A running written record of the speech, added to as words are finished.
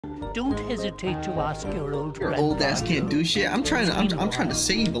Don't hesitate to ask your old Your old ass can't do shit. I'm trying to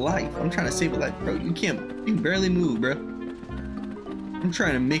save a life. I'm trying to save a life, bro. You can barely move, bro. I'm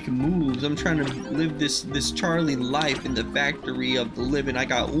trying to make moves. I'm trying to live this Charlie life in the factory of the living. I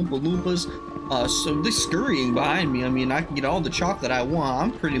got Oompa Loompas. So they're scurrying behind me. I mean, I can get all the chocolate I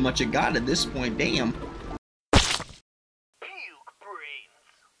want. I'm pretty much a god at this point. Damn.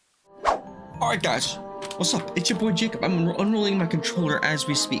 Alright guys, what's up? It's your boy Jacob. I'm unrolling my controller as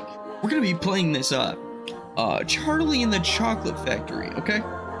we speak. We're gonna be playing this Charlie and the Chocolate Factory, okay?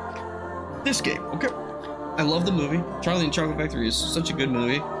 This game, okay? I love the movie. Charlie and the Chocolate Factory is such a good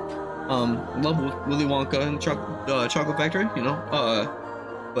movie. Love Willy Wonka and Chocolate Factory, you know.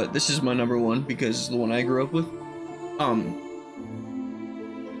 But this is my #1 because it's the one I grew up with.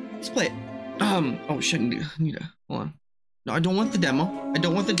 Let's play it. Oh shit, I need to hold on. No, I don't want the demo. I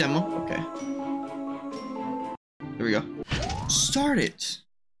don't want the demo. Okay. There we go. Start it.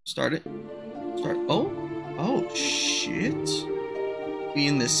 Start it. Start. Oh. Oh shit. We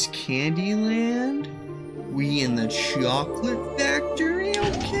in this Candyland? We in the Chocolate Factory?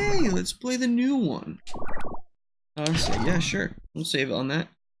 Okay, let's play the new one. So yeah, sure. We'll save it on that.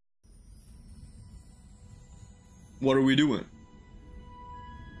 What are we doing?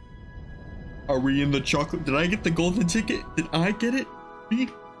 Are we in the chocolate? Did I get the golden ticket? Did I get it? Me?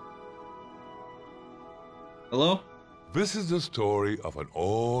 Hello? This is the story of an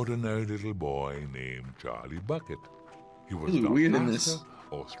ordinary little boy named Charlie Bucket. He was not weird faster in this.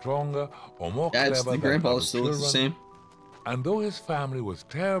 or stronger or more Yeah, clever the than grandpa other still looks the children. same. And though his family was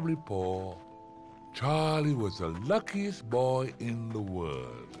terribly poor, Charlie was the luckiest boy in the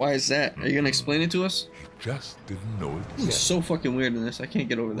world. Why is that? Are you gonna explain it to us? He just didn't know it He's yet. so fucking weird in this. I can't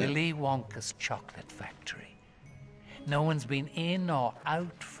get over that. Willy Wonka's Chocolate Factory. No one's been in or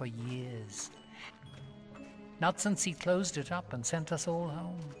out for years. Not since he closed it up and sent us all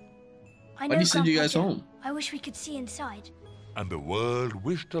home. Why did he send you guys home? I wish we could see inside. And the world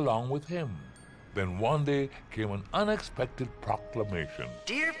wished along with him. Then one day came an unexpected proclamation.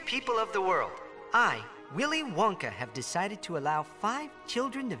 Dear people of the world, I, Willy Wonka, have decided to allow 5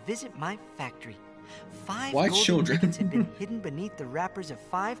 children to visit my factory. 5 Why golden children? tickets have been hidden beneath the wrappers of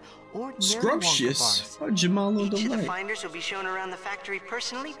 5 ordinary Wonka Scrumptious. bars. Oh, Jamalo Each of the Delight. finders will be shown around the factory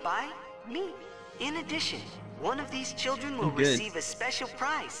personally by me. In addition, one of these children will Good. receive a special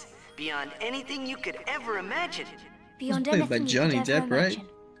prize beyond anything you could ever imagine. Beyond played by anything Johnny you could ever Depp, right? imagine.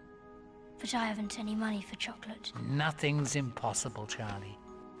 But I haven't any money for chocolate. Nothing's impossible, Charlie.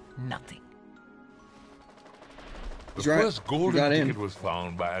 Nothing. The He's right. first You golden got in. ticket was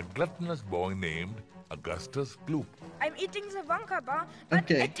found by a gluttonous boy named Augustus Gloop. I'm eating the Wonka bar, but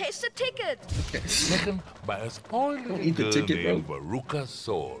Okay. I taste the ticket. Okay. Second by a spoiled Don't little eat the girl ticket, named Veruca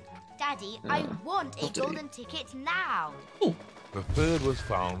Sword. Daddy, I want a I'll do it. golden ticket now. Oh, The third was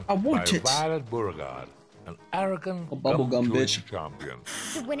found I by want it. Violet Beauregard, an arrogant A bubblegum gum-chewing bitch. champion.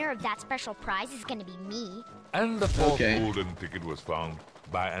 The winner of that special prize is gonna be me. And the fourth Okay. golden ticket was found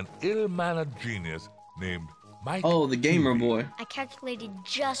by an ill-mannered genius named Mike. oh, the gamer Peavy. boy. I calculated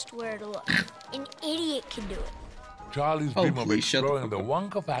just where to look. An idiot can do it. Charlie's Oh, dream of please, shut the exploring the fuck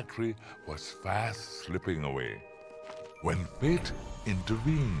Wonka factory was fast slipping away when fate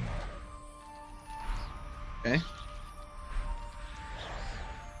intervened. Okay.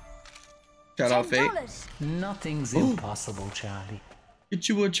 Shout out Fate. $10. Nothing's Ooh. impossible, Charlie. Get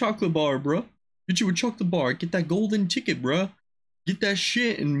you a chocolate bar, bruh. Get you a chocolate bar. Get that golden ticket, bruh. Get that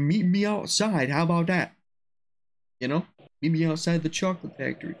shit and meet me outside. How about that? You know? Meet me outside the chocolate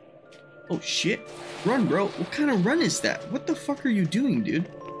factory. Oh, shit. Run, bro. What kind of run is that? What the fuck are you doing, dude?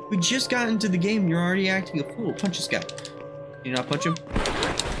 We just got into the game. You're already acting a fool. Punch this guy. Can you not punch him?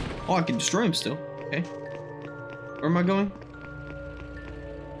 Oh, I can destroy him still. Okay. Where am I going?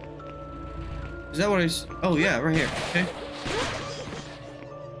 Is that what I... Oh, yeah, right here. Okay.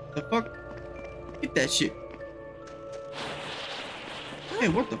 The fuck? Get that shit. Hey,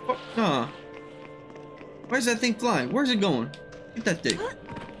 what the fuck? Nah. Why is that thing flying? Where's it going? Get that thing.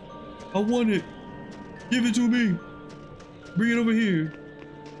 I want it. Give it to me. Bring it over here.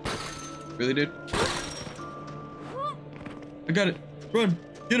 Really, dude? I got it. Run.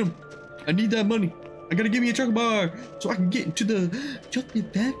 Get him. I need that money. I gotta give me a chocolate bar so I can get into the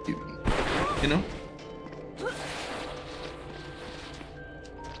chocolate factory. You know?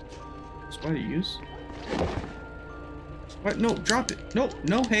 Spider use. What? No, drop it. No,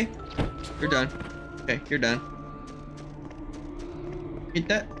 no, hey. You're done. Okay, you're done. Get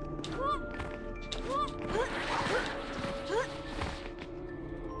that.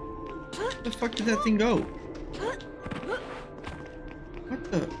 Where the fuck did that thing go?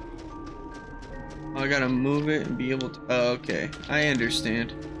 What the? Oh, I gotta move it and be able to. Oh, okay, I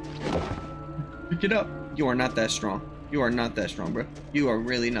understand. Pick it up. You are not that strong. You are not that strong, bro. You are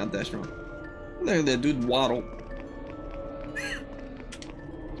really not that strong. Look at that dude waddle.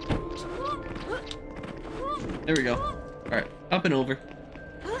 There we go. Alright, up and over.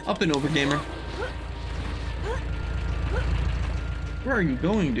 Up and over, gamer. Where are you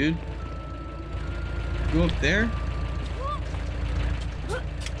going, dude? Go up there?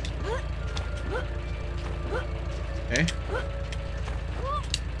 Okay.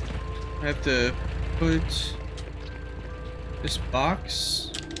 I have to put this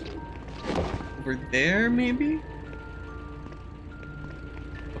box over there, maybe?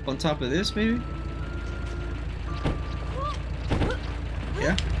 Up on top of this, maybe?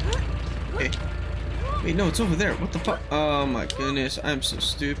 Yeah? Okay. Wait, no, it's over there. What the fuck? Oh my goodness, I'm so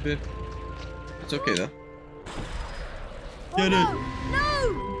stupid. It's okay though. Get it! No!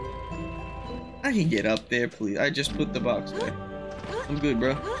 I can get up there, please. I just put the box there. I'm good,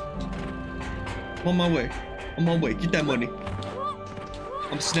 bro. I'm on my way. On my way. Get that money.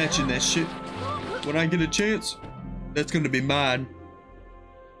 I'm snatching that shit. When I get a chance, that's gonna be mine.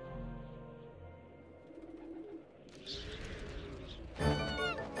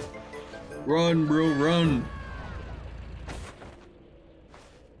 Run, bro, run.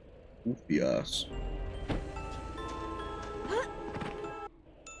 Goofy ass.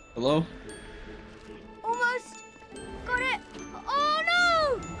 Hello? Almost got it. Oh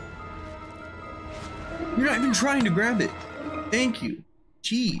no! You're not even trying to grab it. Thank you.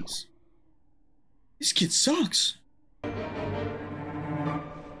 Jeez. This kid sucks.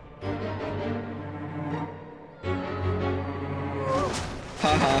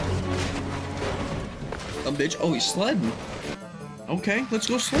 Haha. A bitch. Oh, he's sledding. Okay, let's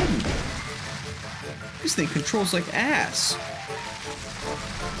go sledding. This thing controls like ass.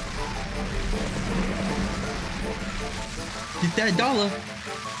 Get that dollar.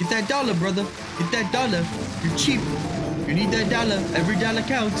 Get that dollar, brother. Get that dollar. You're cheap. You need that dollar. Every dollar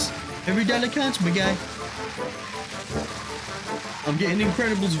counts. Every dollar counts, my guy. I'm getting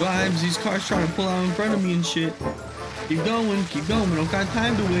Incredibles vibes. These cars trying to pull out in front of me and shit. Keep going. Keep going. We don't got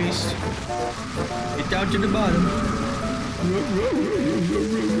time to waste. Get down to the bottom.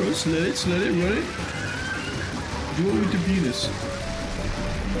 Sled it. Sled it. Run it. Do it with the penis.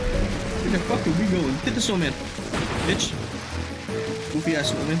 Where the fuck are we going? Hit the snowman. Bitch. Goofy ass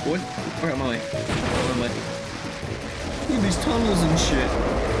snowman, boy. Get out of my way. Out of my way. Look at these tunnels and shit.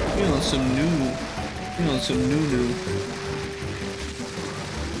 You know, some new. You know, some new.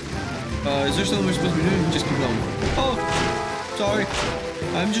 Is there something we're supposed to be doing? Just keep going. Oh! Sorry.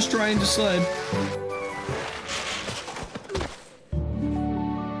 I'm just trying to sled.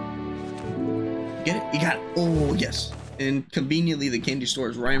 Get it? You got it. Oh, yes. And conveniently, the candy store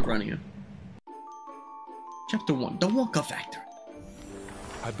is right in front of you. Chapter 1, The Wonka Factory.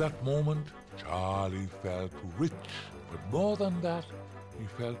 At that moment, Charlie felt rich, but more than that, he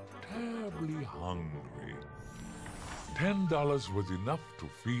felt terribly hungry. $10 was enough to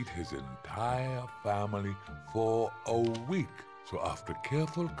feed his entire family for a week. So after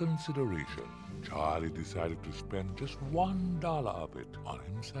careful consideration, Charlie decided to spend just $1 of it on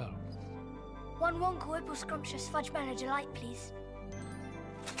himself. One Wonka Whipple Scrumptious Fudge Banner Delight, please.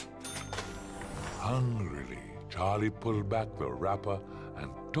 Hungrily, Charlie pulled back the wrapper and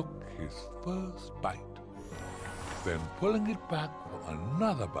took his first bite. Then pulling it back for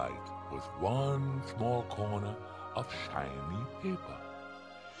another bite was one small corner of shiny paper.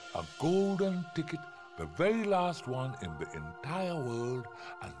 A golden ticket, the very last one in the entire world,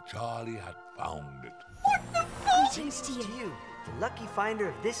 and Charlie had found it. What the fuck? Greetings to you. The lucky finder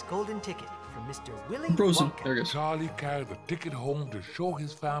of this golden ticket from Mr. Willy Frozen. Wonka. There it goes. Charlie carried the ticket home to show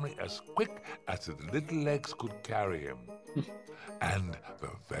his family as quick as his little legs could carry him. And the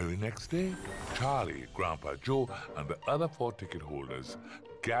very next day, Charlie, Grandpa Joe, and the other 4 ticket holders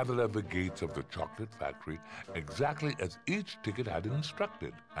gathered at the gates of the chocolate factory exactly as each ticket had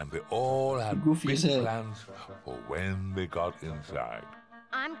instructed. And they all had Goofy big as hell. plans for when they got inside.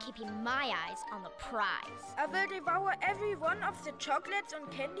 I'm keeping my eyes on the prize. I will devour every one of the chocolates and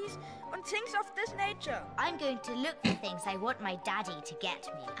candies and things of this nature. I'm going to look for things I want my daddy to get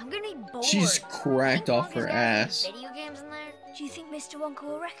me. I'm going to be bored. She's cracked Think off her Wonka's got any ass. Video games in there? Do you think Mr. Wonka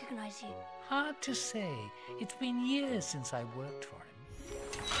will recognize you? Hard to say. It's been years since I worked for him.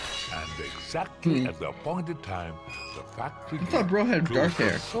 And exactly at the appointed time, the factory I thought bro had closed dark for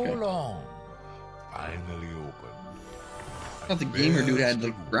hair. so Okay. long finally opened. I thought the gamer dude had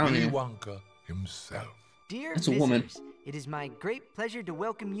like brown Willy hair. Wonka himself. Dear That's a woman. visitors, it is my great pleasure to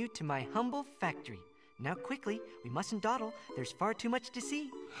welcome you to my humble factory. Now quickly, we mustn't dawdle. There's far too much to see.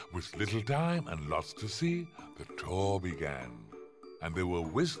 With little time and lots to see, the tour began. and they were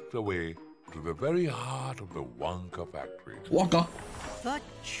whisked away to the very heart of the Wonka factory. Wonka. The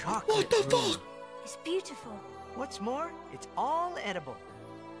chocolate What the room. fuck? It's beautiful. What's more, it's all edible.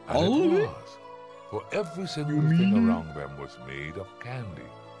 And All of it it? was, for every single You thing mean? around them was made of candy,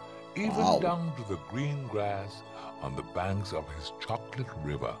 even Wow. down to the green grass on the banks of his chocolate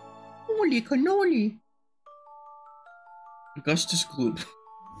river. Holy cannoli. Augustus Gloop.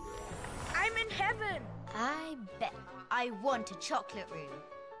 I'm in heaven. I bet. I want a chocolate room.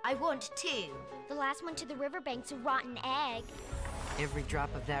 I want two. The last one to the riverbank's a rotten egg. Every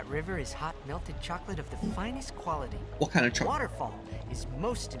drop of that river is hot melted chocolate of the finest quality. What kind of chocolate? Waterfall is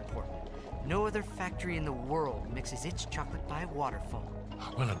most important. No other factory in the world mixes its chocolate by waterfall.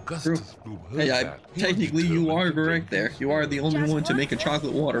 When Augustus Gloop heard Hey, that, he was technically you determined are to correct drink there. his You are the only Just one to one make a egg?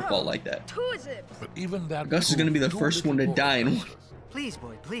 chocolate waterfall No. like that. 2 zips. But even that Augustus is proved gonna be the too first one to little for die in Augustus. Please,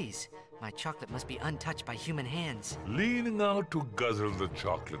 boy, please. My chocolate must be untouched by human hands. Leaning out to guzzle the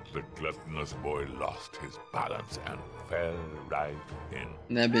chocolate, the gluttonous boy lost his balance and fell right in.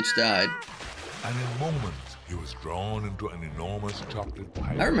 And that bitch died. And in moments, he was drawn into an enormous chocolate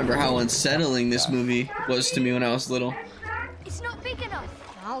pipe. I remember how unsettling this movie was to me when I was little. It's not big enough.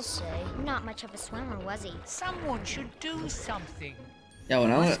 I'll say. Not much of a swimmer, was he? Someone should do something. Yeah,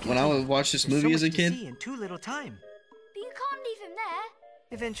 when I would watch this There's movie so as a much to kid, see in too little time. But you can't leave him there.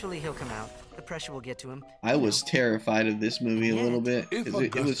 Eventually he'll come out. The pressure will get to him. I was terrified of this movie a little bit. If 'Cause it was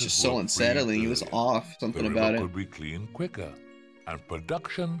Augustus just so were unsettling. free It was earlier, off, something the river about it. could be cleaned quicker, and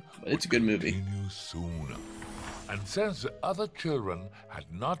production But it's a would good movie. continue sooner. And since the other children had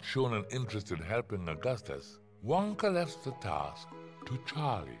not shown an interest in helping Augustus, Wonka left the task to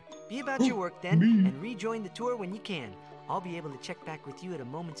Charlie. Be about your work then, and rejoin the tour when you can. I'll be able to check back with you at a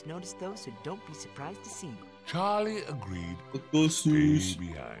moment's notice, though, so don't be surprised to see me. Charlie agreed to Augustus. stay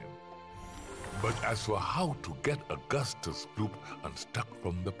behind. But as for how to get Augustus Gloop unstuck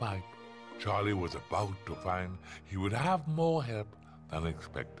from the pipe, Charlie was about to find he would have more help than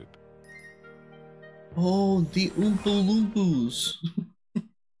expected. Oh, the Oompa Loompas.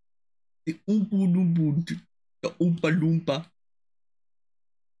 The Oompa Loompa. The Oompa Loompa.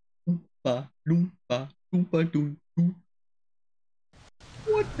 Oompa Loompa. Oompa Loompa.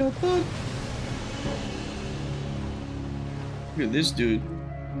 What the fuck? Look at this dude.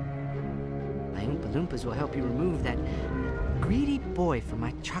 My Oompa Loompas will help you remove that greedy boy from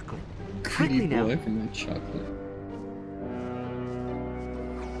my chocolate. Pretty Quickly now. boy from that chocolate.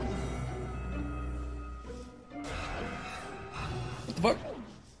 What the fuck?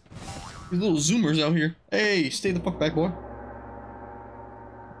 These little zoomers out here. Hey, stay the fuck back, boy.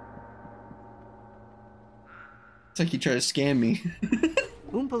 It's like he tried to scam me.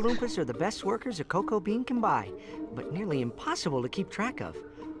 Oompa Loompas are the best workers a cocoa bean can buy, but nearly impossible to keep track of.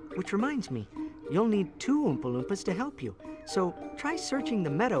 Which reminds me, you'll need 2 Oompa Loompas to help you, so try searching the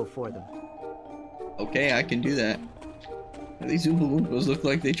meadow for them. Okay, I can do that. These Oompa Loompas look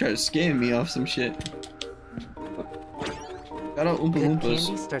like they try to scam me off some shit. Got out Oompa Good Loompas.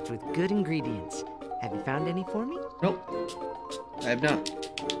 candy starts with good ingredients. Have you found any for me? Nope. I have not.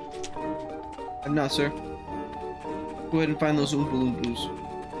 I have not, sir. Go ahead and find those Oompa Loompas.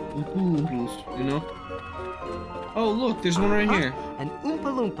 Oompa Loompas, you know? Oh, look, there's one right here. An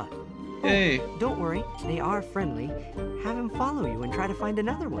Oompa Loompa. Hey. Don't worry, they are friendly. Have him follow you and try to find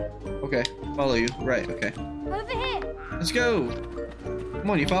another one. Okay, follow you. Right, okay. Over here. Let's go. Come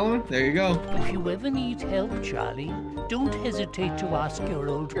on, you following? There you go. If you ever need help, Charlie, don't hesitate to ask your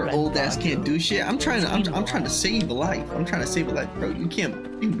old Your old ass grandfather. can't do shit. I'm trying to save a life. I'm trying to save a life, bro. You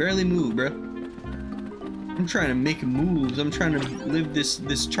can barely move, bro. I'm trying to make moves. I'm trying to live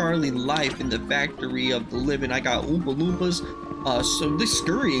this Charlie life in the factory of the living. I got Oompa Loompas. So they're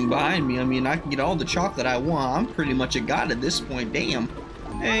scurrying behind me. I mean, I can get all the chocolate I want. I'm pretty much a god at this point. Damn.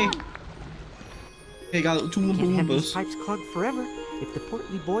 Hey. Hey, got 2 Oompa Can't have these Loompas. pipes clogged forever. If the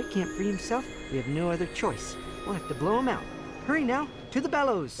portly boy can't free himself, we have no other choice. We'll have to blow him out. Hurry now, to the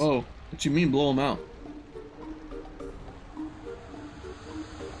bellows. Oh, what you mean blow them out?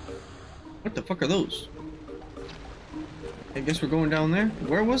 What the fuck are those? I guess we're going down there.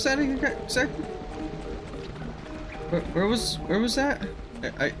 Where was that exactly? Where was that?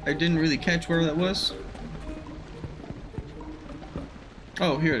 I didn't really catch where that was.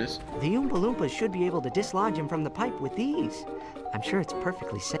 Oh, here it is. The Oompa Loompas should be able to dislodge him from the pipe with these. I'm sure it's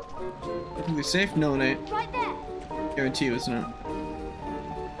perfectly safe. Perfectly safe? No, it ain't. Right there. Guarantee you it's not.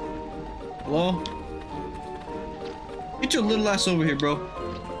 Hello? Get your little ass over here, bro.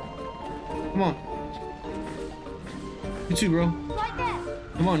 Come on. You too, bro. Right there.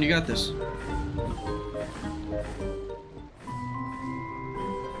 Come on, you got this.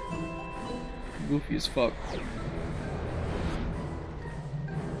 Goofy as fuck.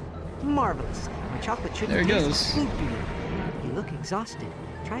 Marvelous. My chocolate shouldn't There it taste goes. loopy. You look exhausted.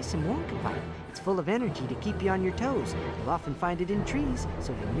 Try some Wonka Bite. It's full of energy to keep you on your toes. You'll often find it in trees,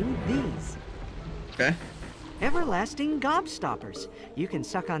 so you need these. Okay. Everlasting Gobstoppers. You can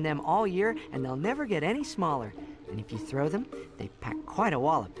suck on them all year, and they'll never get any smaller. And if you throw them, they pack quite a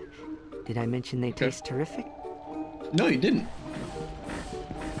wallop. Did I mention they taste terrific? No, you didn't.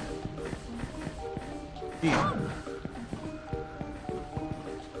 Yeah.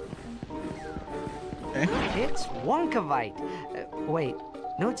 Okay. It's Wonkavite. Wait,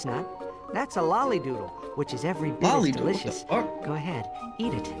 no it's not. That's a lollydoodle, which is every bit as Lollydoodle? delicious. What the fuck? Go ahead,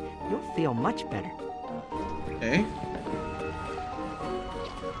 eat it. You'll feel much better. Okay.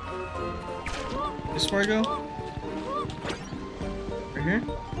 This where I go? Right here?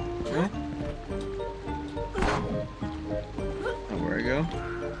 No? Not where I go.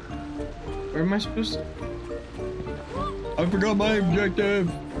 Where am I supposed to? I forgot my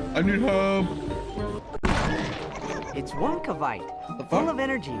objective. I need help. It's Wonkavite, the fuck? full of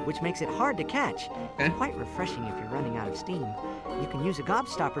energy, which makes it hard to catch. Okay. It's quite refreshing if you're running out of steam. You can use a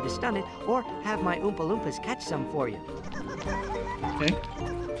gobstopper to stun it, or have my Oompa Loompas catch some for you. Okay.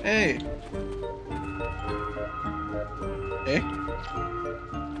 Hey. Hey.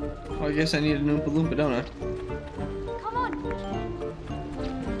 Oh, I guess I need an Oompa Loompa, don't I? Come on.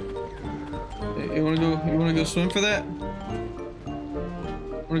 Hey, you wanna go swim for that?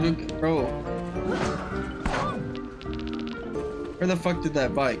 Wanna go, bro? Where the fuck did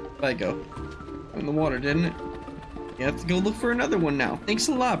that bike go? In the water, didn't it? You have to go look for another one now. Thanks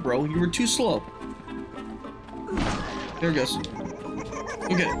a lot, bro. You were too slow. There it goes.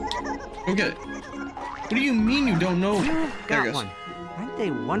 Go get it. Go get it. What do you mean you don't know? You've There got it goes. one. Aren't they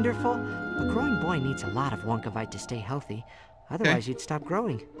wonderful? A growing boy needs a lot of Wonkavite to stay healthy. Otherwise, you'd stop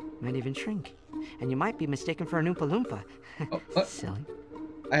growing. Might even shrink. And you might be mistaken for an Oompa Loompa. Oh, what? Silly.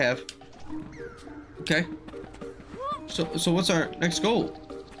 I have. Okay. So what's our next goal?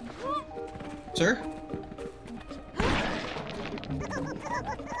 Sir?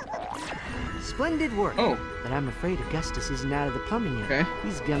 Splendid work. Oh. But I'm afraid Augustus isn't out of the plumbing yet. Okay.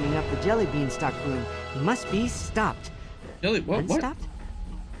 He's gumming up the jelly beanstalk room. He must be stopped. Jelly, what? Unstopped?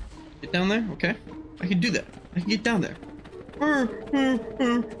 Get down there? Okay. I can do that. I can get down there. Oompa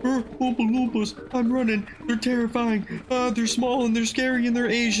Loompas. I'm running. They're terrifying. They're small and they're scary and they're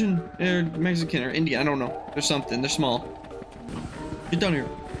Asian. They're Mexican or Indian. I don't know. They're something. They're small. Get down here.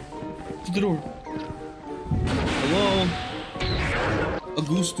 To the door. Hello?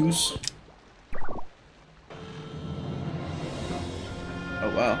 Augustus. Oh,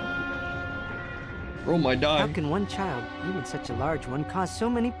 wow. Roll my die. How can one child, even such a large one, cause so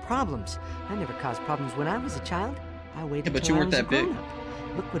many problems? I never caused problems when I was a child. I waited Yeah, but till you I weren't was a that big.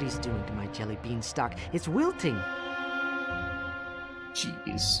 grown-up. Look what he's doing to my jelly beanstalk. It's wilting.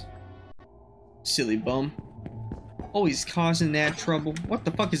 Jeez. Silly bum. Always causing that trouble. What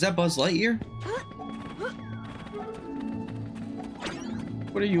the fuck is that, Buzz Lightyear?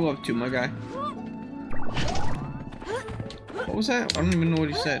 What are you up to, my guy? What was that? I don't even know what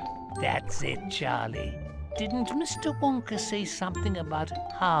he said. That's it, Charlie. Didn't Mr. Wonka say something about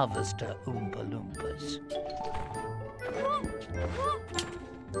harvester Oompa Loompas?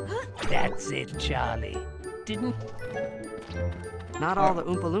 That's it, Charlie. Didn't... Not all the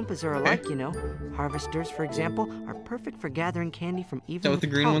Oompa Loompas are alike, you know. Harvesters, for example, are perfect for gathering candy from even what the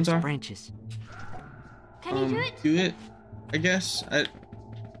green tallest ones are? branches. Can you do it? Do it? I guess. A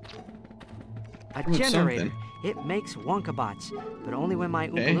Doing generator. something. It makes Wonkabots, but only when my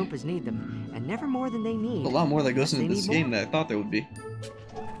Okay. Oompa Loompas need them, and never more than they need. A lot more that goes Unless into they this need game more. than I thought there would be.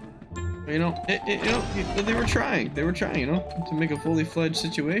 But, you know, they were trying. They were trying, you know, to make a fully fledged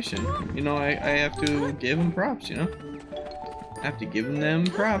situation. You know, I have to give them props, you know. I have to give them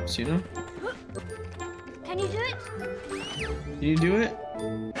props, you know. Can you do it? Can you do it?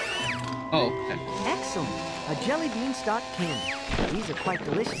 Oh, okay. Excellent. A jelly beanstalk candy. These are quite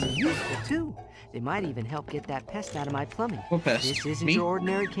delicious and useful, too. They might even help get that pest out of my plumbing. What pest? This isn't Me? your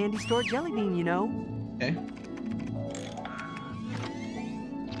ordinary candy store jelly bean, you know. Okay.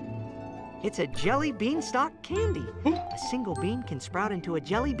 It's a jelly beanstalk candy. A single bean can sprout into a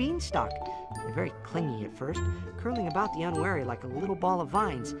jelly beanstalk. They're very clingy at first, curling about the unwary like a little ball of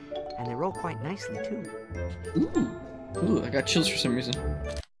vines, and they roll quite nicely, too. Ooh, I got chills for some reason.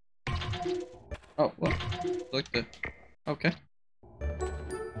 Oh, what? Like the... Okay.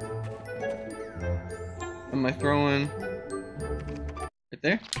 Am I throwing... Right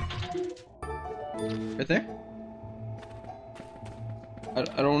there? Right there? I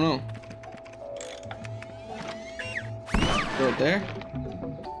don't know. Throw it there?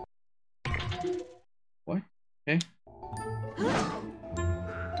 What? Okay.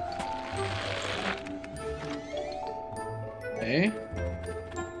 Okay.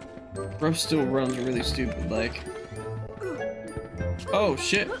 Ruff still runs really stupid, like. Oh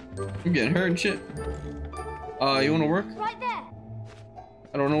shit! I'm getting hurt and shit. You wanna work? Right there.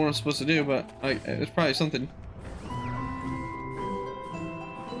 I don't know what I'm supposed to do, but it's probably something.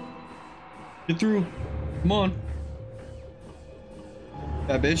 Get through. Come on.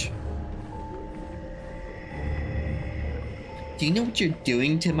 Bad bitch. Do you know what you're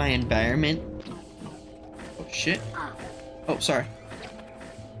doing to my environment? Oh shit. Oh, sorry.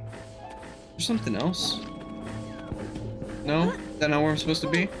 There's something else. No? Is that not where I'm supposed to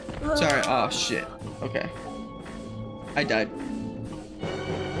be? Sorry. Oh shit. Okay. I died.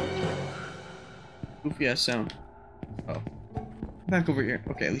 Goofy ass sound. Oh. Back over here.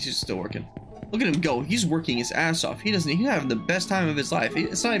 Okay, at least he's still working. Look at him go. He's working his ass off. He's having the best time of his life.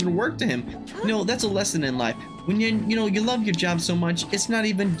 It's not even work to him. You know, that's a lesson in life. When you love your job so much, it's not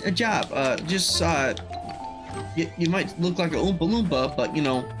even a job. You might look like a Oompa Loompa, but you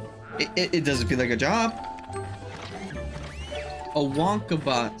know, it doesn't feel like a job. A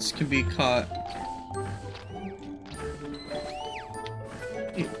Wonkabots can be caught.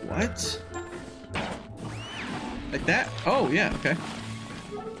 Wait, what? Like that? Oh, yeah, okay.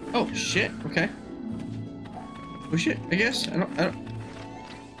 Oh, shit, okay. Push it, I guess? I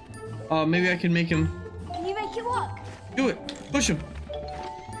don't... maybe I can make him... Can you make it work? Do it! Push him!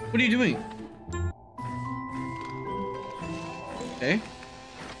 What are you doing? Okay.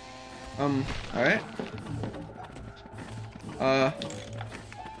 Alright.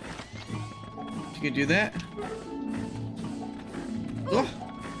 You can do that. Oh.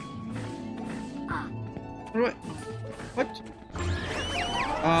 What?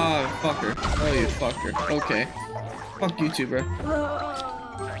 Ah, fucker. Oh, you fucker. Okay. Fuck you too, bro.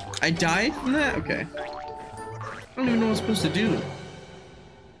 I died from that? Okay. I don't even know what I'm supposed to do.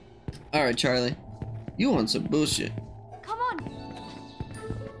 Alright, Charlie. You want some bullshit. Come on.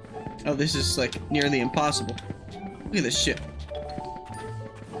 Oh, this is like nearly impossible. Look at this shit.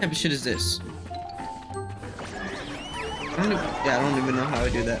 What type of shit is this? I don't even know how to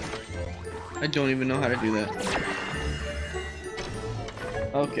do that. I don't even know how to do that.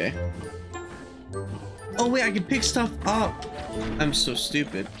 Okay. Oh wait, I can pick stuff up. I'm so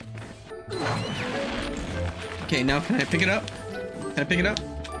stupid. Okay, now can I pick it up? Can I pick it up?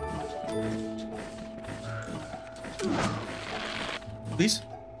 Please?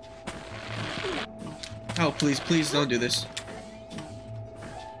 Oh, please, please don't do this.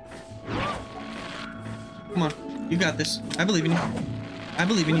 Come on, you got this. I believe in you. I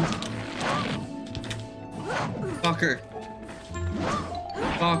believe in you. Fucker.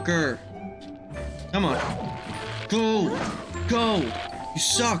 Fucker. Come on. Go. Go. You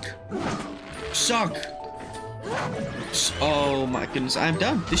suck. You suck. Oh my goodness, I'm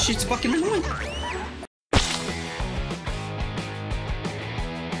done. This shit's fucking annoying.